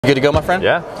Good to go, my friend?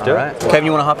 Yeah, let's do it. Kevin,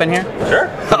 you want to hop in here? Sure.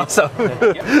 Awesome.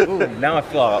 Ooh, now I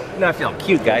feel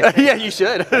cute, guys. Yeah, you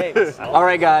should. All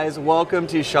right, guys, welcome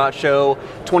to SHOT Show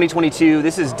 2022.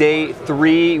 This is day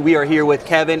 3. We are here with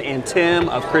Kevin and Tim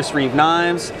of Chris Reeve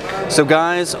Knives. So,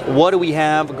 guys, what do we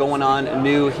have going on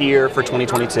new here for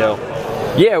 2022?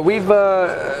 Yeah, we've.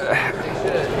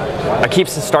 I keep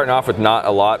starting off with not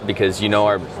a lot because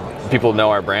people know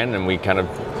our brand and we kind of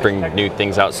bring new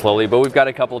things out slowly, but we've got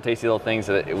a couple of tasty little things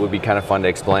that it would be kind of fun to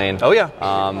explain. Oh yeah.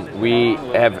 We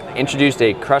have introduced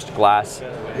a crushed glass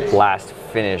blast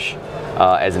finish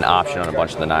as an option on a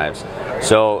bunch of the knives.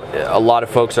 So a lot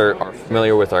of folks are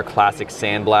familiar with our classic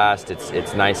sandblast.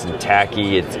 It's nice and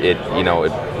tacky. It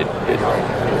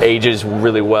ages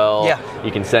really well. Yeah.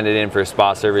 You can send it in for a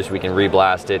spa service. We can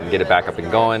reblast it and get it back up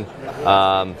and going.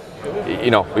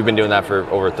 We've been doing that for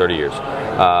over 30 years.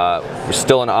 We're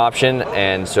still an option,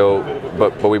 and so,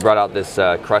 but we brought out this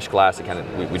crushed glass.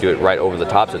 We do it right over the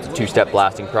top, so it's a 2-step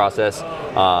blasting process.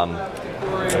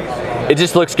 It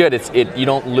just looks good. You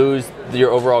don't lose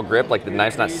your overall grip, like the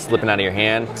knife's not slipping out of your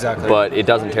hand. Exactly. But it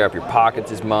doesn't tear up your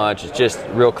pockets as much. It's just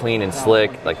real clean and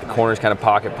slick. Like the corner's kind of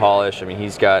pocket polish. I mean,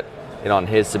 he's got it on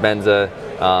his Sebenza.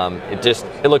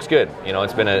 It looks good.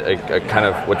 It's been a kind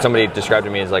of what somebody described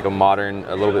to me as like a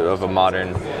little bit of a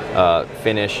modern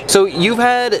finish. So you've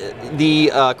had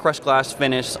the crushed glass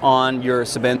finish on your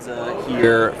Sebenza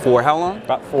here for how long?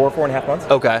 About 4.5 months.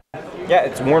 Okay. Yeah,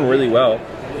 it's worn really well.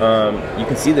 You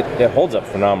can see that it holds up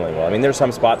phenomenally well. I mean, there's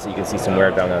some spots that you can see some wear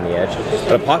down on the edge,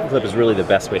 but a pocket clip is really the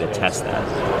best way to test that.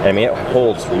 And I mean, it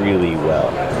holds really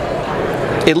well.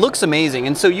 It looks amazing.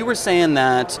 And so you were saying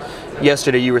that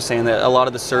yesterday, you were saying that a lot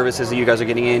of the services that you guys are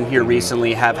getting in here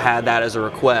recently have had that as a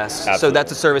request. Absolutely. So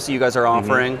that's a service that you guys are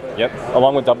offering? Yep.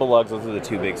 Along with double lugs, those are the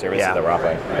 2 big services that we're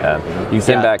offering. Yeah. You can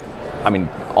send back, I mean,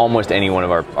 almost any one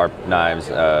of our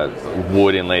knives,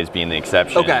 wood inlays being the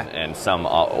exception, okay, and some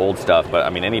old stuff. But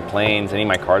I mean, any planes, any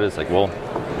micartas, like, well,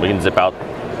 we can zip out.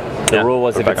 The rule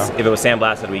was if it was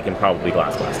sandblasted, we can probably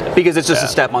glass blast it. Because it's just a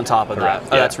step on top of that. Oh,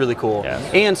 that's really cool. Yeah.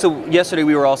 And so yesterday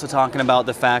we were also talking about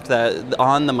the fact that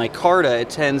on the micarta, it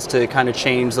tends to kind of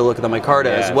change the look of the micarta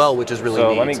as well, which is really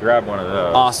neat. So let me grab one of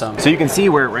those. Awesome. So you can see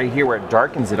right here where it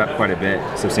darkens it up quite a bit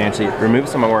substantially. It removes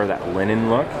some more of that linen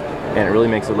look, and it really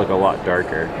makes it look a lot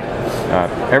darker.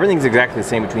 Everything's exactly the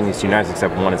same between these 2 knives,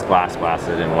 except one is glass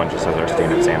blasted and one just has our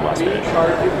standard sandblast finish.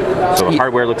 So the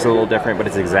hardware looks a little different, but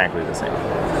it's exactly the same.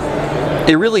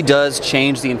 It really does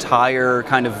change the entire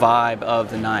kind of vibe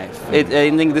of the knife. I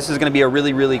think this is going to be a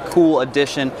really, really cool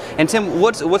addition. And Tim,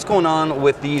 what's going on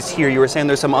with these here? You were saying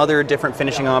there's some other different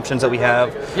finishing options that we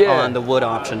have on the wood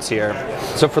options here.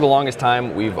 So for the longest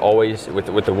time, we've always,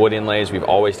 with the wood inlays, we've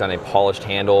always done a polished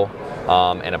handle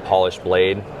and a polished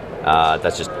blade.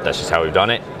 That's just how we've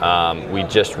done it. We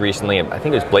just recently, I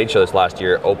think it was Blade Show this last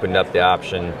year, opened up the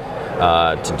option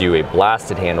to do a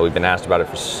blasted handle. We've been asked about it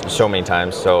for so many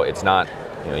times, so it's not,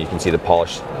 you can see the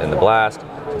polish and the blast.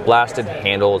 Blasted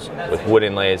handles with wood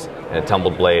inlays and a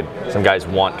tumbled blade. Some guys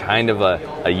want kind of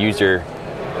a user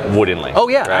wood inlay. Oh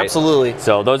yeah, right? Absolutely.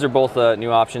 So those are both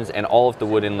new options, and all of the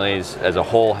wood inlays as a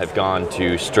whole have gone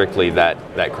to strictly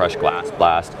that crushed glass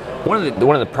blast. One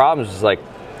of the problems is, like,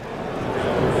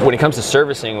 when it comes to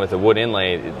servicing with a wood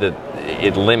inlay,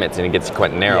 it limits and it gets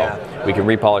quite narrow. Yeah. We can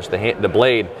repolish the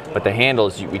blade, but the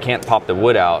handles, we can't pop the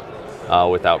wood out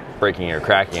without breaking or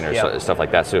cracking or stuff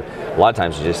like that. So a lot of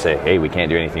times you just say, hey, we can't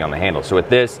do anything on the handle. So with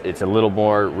this, it's a little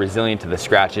more resilient to the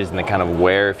scratches and the kind of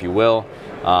wear, if you will.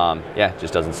 It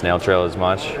just doesn't snail trail as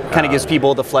much. Kind of gives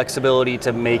people the flexibility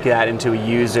to make that into a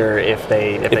user if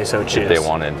they so choose. If they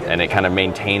wanted, and it kind of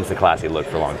maintains the classy look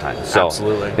for a long time. So,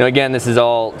 absolutely. Again, this is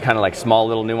all kind of like small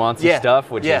little nuancy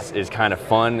stuff, which is kind of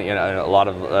fun. A lot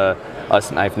of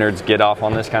us knife nerds get off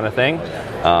on this kind of thing.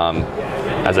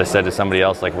 As I said to somebody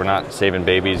else, like, we're not saving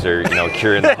babies or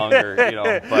curing the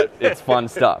hunger, but it's fun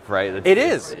stuff, right? It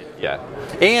is. Yeah.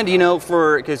 And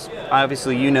because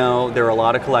obviously there are a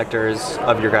lot of collectors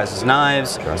of your guys'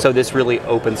 knives, so this really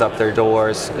opens up their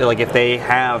doors. Like, if they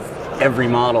have every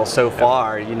model so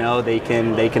far, they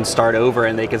can start over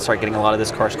and they can start getting a lot of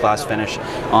this crushed glass finish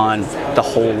on the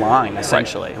whole line,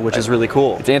 essentially, which is really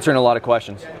cool. It's answering a lot of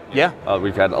questions. Yeah.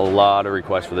 We've had a lot of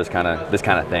requests for this kind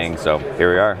of thing, so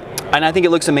here we are. And I think it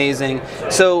looks amazing.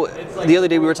 So the other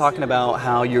day we were talking about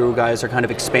how you guys are kind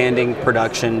of expanding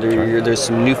production. There's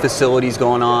some new facilities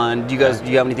going on. Do you have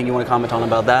anything you want to comment on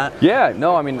about that? Yeah,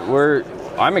 no, I mean,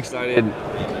 I'm excited.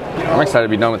 I'm excited to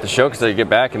be done with the show because I get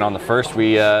back, and on the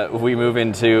 1st we move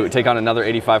into take on another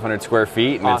 8,500 square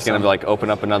feet, and it's going to like open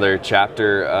up another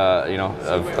chapter,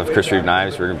 of Chris Reeve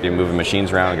Knives. We're going to be moving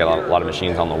machines around. We got a lot of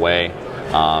machines on the way.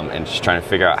 and just trying to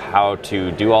figure out how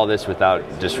to do all this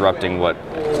without disrupting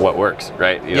what works,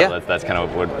 right? You know, that's kind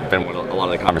of what a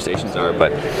lot of the conversations are.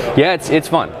 But yeah, it's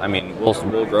fun. I mean, we'll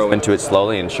grow into it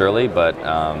slowly and surely, but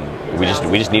we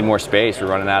just need more space. We're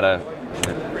running out of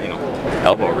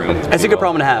elbow room. It's a good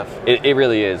problem to have. It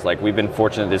really is. Like, we've been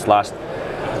fortunate this last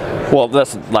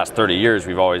 30 years,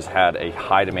 we've always had a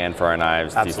high demand for our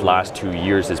knives. Absolutely. These last 2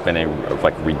 years has been a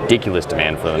ridiculous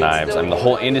demand for the knives. I mean, the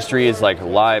whole industry is like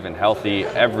live and healthy.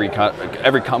 Every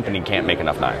company can't make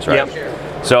enough knives, right?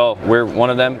 Yep. So we're one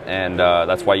of them, and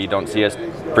that's why you don't see us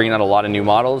bringing out a lot of new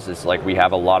models. It's like we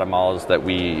have a lot of models that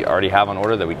we already have on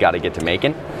order that we got to get to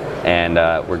making. And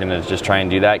we're gonna just try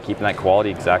and do that, keeping that quality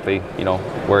exactly,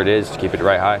 where it is, to keep it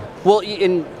right high. Well,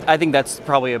 and I think that's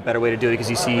probably a better way to do it, because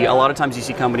you see a lot of times you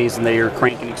see companies and they're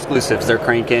cranking exclusives, they're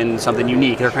cranking something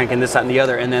unique, they're cranking this, that, and the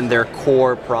other, and then their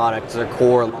core product, their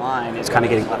core line is kind of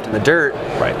getting left in the dirt.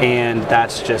 Right. And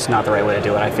that's just not the right way to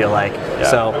do it, I feel like. Yeah.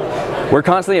 So we're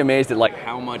constantly amazed at like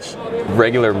how much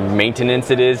regular maintenance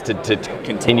it is to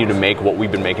continue to make what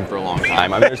we've been making for a long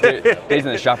time. I mean, there's days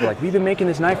in the shop where like, we've been making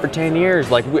this knife for 10 years.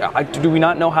 Like, do we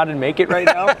not know how to make it right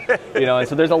now? And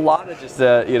so there's a lot of just,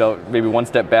 maybe one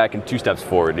step back and two steps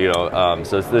forward,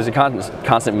 so there's a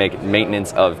constant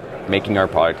maintenance of making our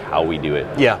product how we do it.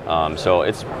 Yeah. So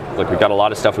it's, look, we've got a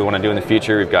lot of stuff we want to do in the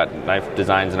future. We've got knife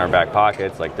designs in our back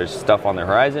pockets. Like, there's stuff on the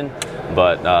horizon,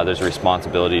 but there's a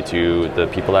responsibility to the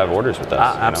people that have orders with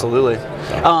us. Absolutely.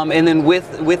 And then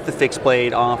with the fixed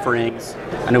blade offerings,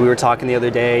 I know we were talking the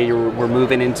other day, we're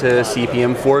moving into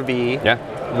CPM 4V.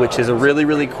 Yeah. Which is a really,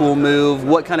 really cool move.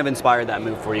 What kind of inspired that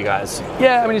move for you guys?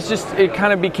 Yeah, I mean, it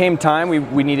kind of became time.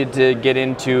 We needed to get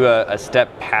into a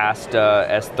step past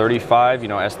S35.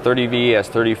 S30V,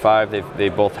 S35, they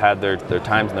both had their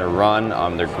times in their run.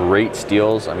 They're great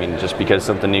steels. I mean, just because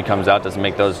something new comes out doesn't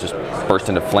make those just burst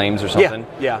into flames or something.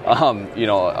 Yeah.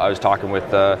 I was talking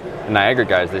with the Niagara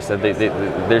guys. They said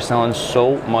they're selling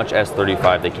so much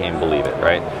S35 they can't believe it,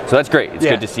 right? So that's great. It's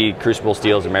good to see Crucible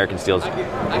steels, American steels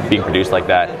being produced like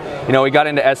that. We got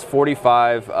into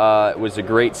S45. It was a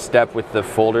great step with the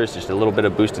folders, just a little bit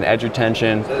of boost in edge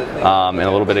retention, and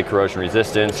a little bit of corrosion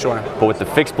resistance. Sure. But with the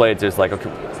fixed blades, it's like,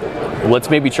 okay, let's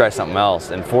maybe try something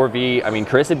else. And 4V, I mean,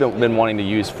 Chris had been wanting to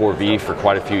use 4V for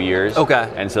quite a few years.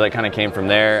 Okay. And so that kind of came from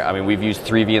there. I mean, we've used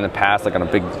 3V in the past, like on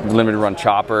a big limited run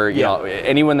chopper.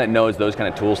 Anyone that knows those kind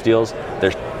of tool steels,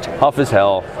 they're tough as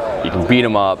hell. You can beat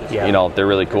them up. Yeah. They're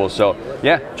really cool. So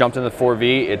yeah, jumped into the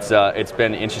 4V. It's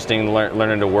been interesting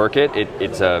learning to work it.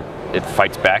 It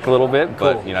fights back a little bit,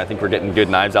 but I think we're getting good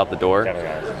knives out the door.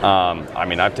 I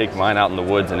mean, I've taken mine out in the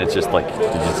woods, and it's just like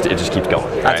it just keeps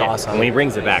going. That's awesome. When he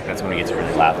brings it back, that's when he gets to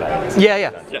really laugh at it.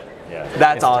 Yeah.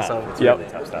 That's awesome. It's really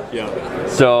tough stuff. Yeah.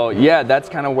 So yeah, that's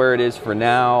kind of where it is for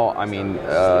now. I mean,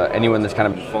 anyone that's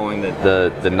kind of following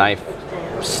the knife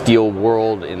steel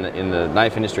world in the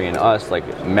knife industry and us, like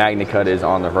MagnaCut is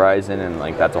on the horizon, and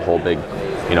like that's a whole big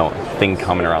thing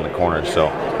coming around the corner. So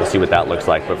we'll see what that looks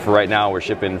like. But for right now, we're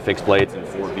shipping fixed blades in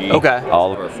 4V. Okay.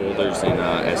 All of our folders in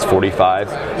S45,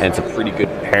 and it's a pretty good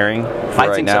pairing for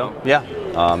right now. So. Yeah.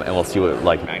 And we'll see what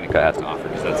like MagnaCut has to offer,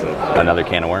 because that's another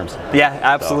can of worms. Yeah,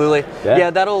 absolutely. So, yeah,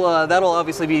 that'll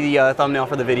obviously be the thumbnail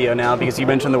for the video now, because you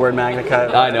mentioned the word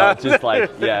MagnaCut. I know, it's just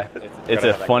like, it's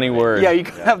a funny word. Yeah, you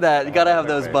gotta have that. You gotta have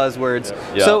those buzzwords.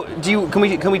 Yeah. So,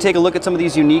 can we take a look at some of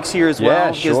these uniques here as well?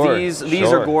 Yeah, sure. Because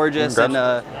these are gorgeous and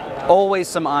always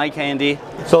some eye candy.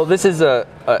 So this is a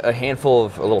handful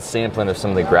of a little sampling of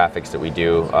some of the graphics that we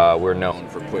do. We're known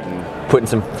for putting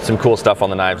some cool stuff on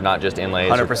the knives, not just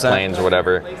inlays 100%. or planes or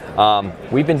whatever.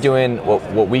 We've been doing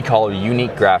what we call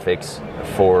unique graphics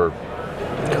for,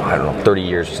 I don't know, 30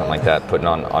 years or something like that, putting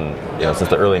on since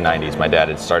the early 90s. My dad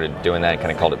had started doing that,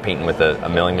 kind of called it painting with a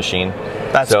milling machine.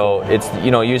 That's cool. It's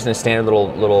using a standard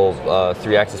little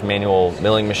 3-axis manual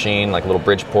milling machine, like a little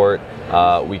Bridgeport.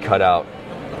 We cut out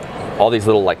all these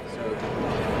little like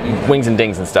wings and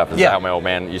dings and stuff is how my old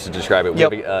man used to describe it. We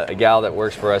have a gal that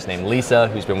works for us named Lisa,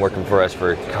 who's been working for us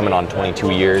for coming on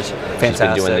 22 years. Fantastic. She's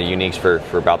been doing the uniques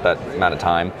for about that amount of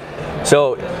time.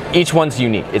 So each one's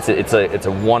unique. It's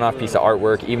a one-off piece of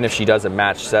artwork. Even if she does a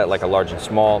match set like a large and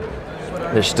small,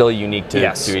 they're still unique to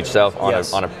each self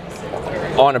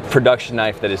on a production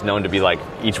knife that is known to be like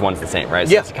each one's the same, right?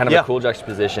 So it's kind of a cool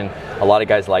juxtaposition. A lot of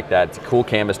guys like that. It's a cool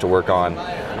canvas to work on.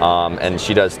 and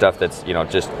she does stuff that's, you know,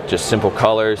 just simple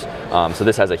colors. So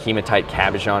this has a hematite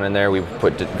cabochon in there. We've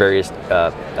put various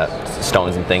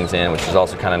stones and things in, which is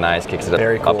also kind of nice, kicks it up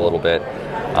a little bit.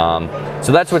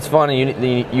 So that's what's fun.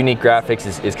 The unique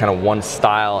graphics is kind of one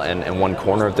style and one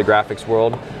corner of the graphics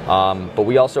world. But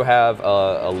we also have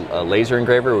a laser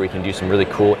engraver where we can do some really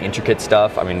cool, intricate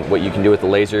stuff. I mean, what you can do with the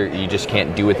laser, you just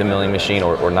can't do with the milling machine,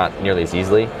 or not nearly as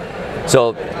easily.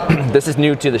 So this is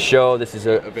new to the show. This is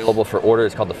available for order.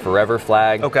 It's called the Forever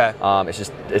flag. Okay.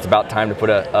 It's about time to put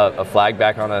a flag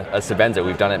back on a Sebenza.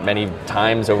 We've done it many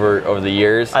times over the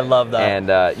years. I love that.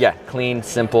 And yeah, clean,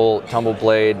 simple, tumble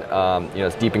blade. You know,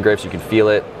 it's deep engraved so you can feel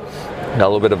it. Got a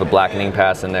little bit of a blackening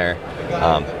pass in there.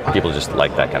 People just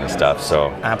like that kind of stuff. So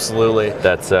absolutely,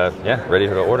 that's yeah, ready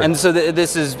to order. And so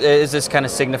is this kind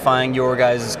of signifying your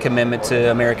guys' commitment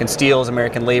to American steels,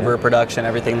 American labor, production,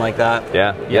 everything like that?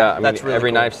 Yeah. I mean, really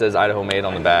every cool. knife says Idaho made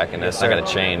on the back, and that's not going to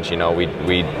change. You know, we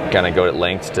kind of go at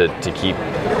lengths to keep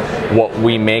what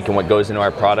we make and what goes into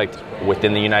our product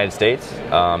within the United States.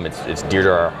 It's dear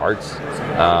to our hearts,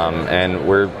 and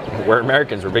we're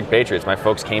Americans. We're big patriots. My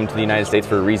folks came to the United States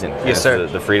for a reason. Yes, sir.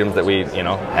 The freedoms that we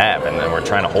have, and we're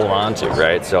trying to hold on to,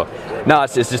 right? So, no,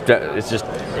 it's just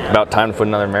about time to put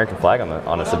another American flag on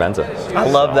a Sebenza. I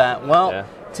love that. Well, yeah.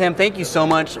 Tim, thank you so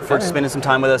much for spending some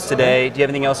time with us today. Do you have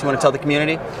anything else you want to tell the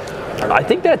community? I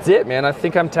think that's it, man. I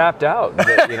think I'm tapped out.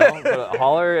 But, you know, but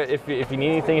holler if you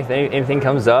need anything, if anything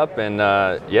comes up, and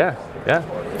yeah.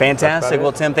 Fantastic.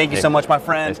 Well, Tim, thank you so much, my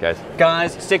friend. Thanks, guys.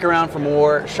 Guys, stick around for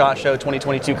more SHOT Show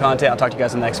 2022 content. I'll talk to you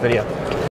guys in the next video.